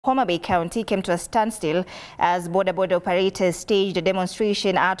Homa Bay County came to a standstill as Boda Boda operators staged a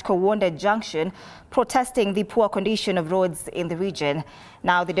demonstration at Kowuonda Junction, protesting the poor condition of roads in the region.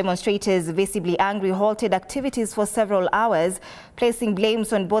 Now, the demonstrators, visibly angry, halted activities for several hours, placing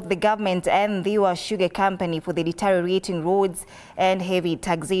blames on both the government and Ndhiwa Sugar Company for the deteriorating roads and heavy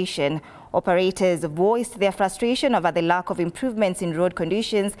taxation. Operators voiced their frustration over the lack of improvements in road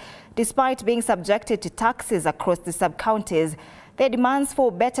conditions, despite being subjected to taxes across the sub-counties. Their demands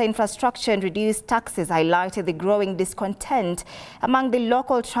for better infrastructure and reduced taxes highlighted the growing discontent among the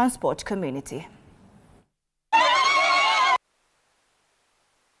local transport community.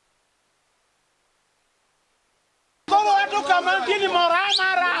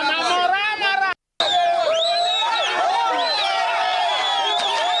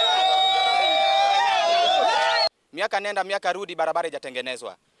 Miaka nenda miaka rudi, barabara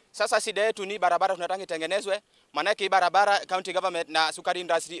haijatengenezwa. Sasa shida yetu ni barabara tunataka itengenezwe, maana hii barabara county government na sukari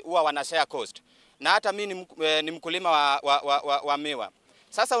industry huwa wana share cost. Na hata mimi ni mkulima wa miwa.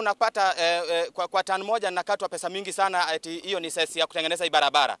 Sasa unapata kwa tani moja nakatwa pesa mingi sana, ati hiyo ni sesi ya kutengeneza hii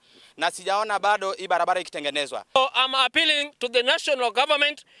barabara. Na sijaona bado hii barabara ikitengenezwa. So I'm appealing to the national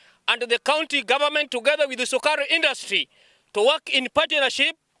government and the county government together with the sukari industry to work in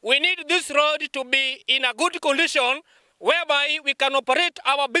partnership. We need this road to be in a good condition, whereby we can operate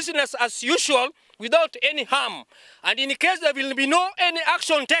our business as usual without any harm. And in case there will be no any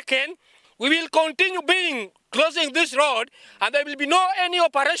action taken, we will continue closing this road, and there will be no any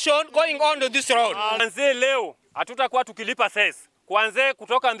operation going on this road. Kuanzia leo hatutakuwa tukilipa cess. Kuanzia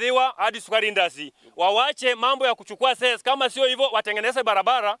kutoka Ndhiwa hadi sukari industry. Wawache mambo ya kuchukua cess, kama sio hivyo watengeneze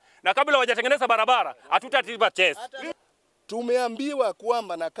barabara, na kabla hawajatengeneza barabara hatutalipa cess. Tumeambiwa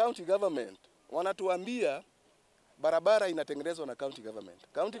kwamba na county government wanatuambia barabara inatengenezwa na county government.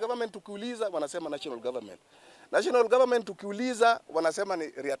 County government tukiuliza wanasema national government. National government tukiuliza wanasema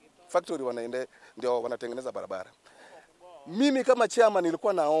ni factory ndio wanatengeneza barabara. Mimi kama chairman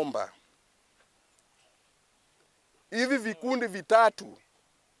nilikuwa naomba hivi vikundi vitatu,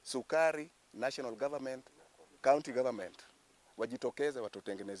 sukari, national government, county government, wajitokeze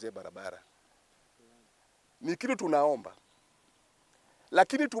watutengenezee barabara. Ni kitu tunaomba.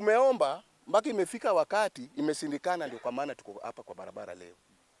 Lakini tumeomba mpaka imefika wakati imesindikana, ndio kwa maana tuko hapa kwa barabara leo.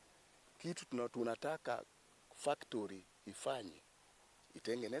 Kitu tunataka factory ifanye,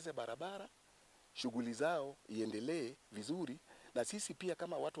 itengeneze barabara, shughuli zao iendelee vizuri, na sisi pia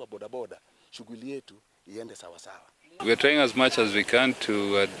kama watu wa bodaboda shughuli yetu iende sawa sawa. We are trying as much as we can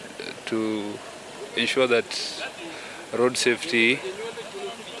to ensure that road safety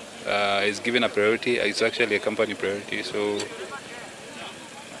is given a priority. It's actually a company priority, so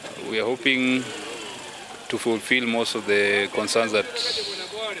we are hoping to fulfill most of the concerns that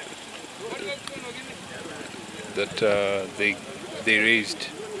they raised.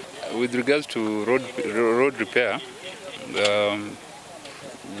 With regards to road repair,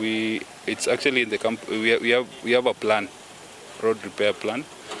 it's actually in the we have a plan, road repair plan,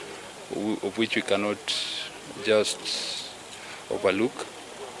 of which we cannot just overlook.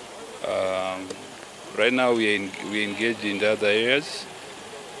 Right now we engaged in the other areas.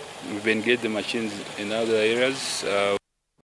 We've engaged the machines in other areas.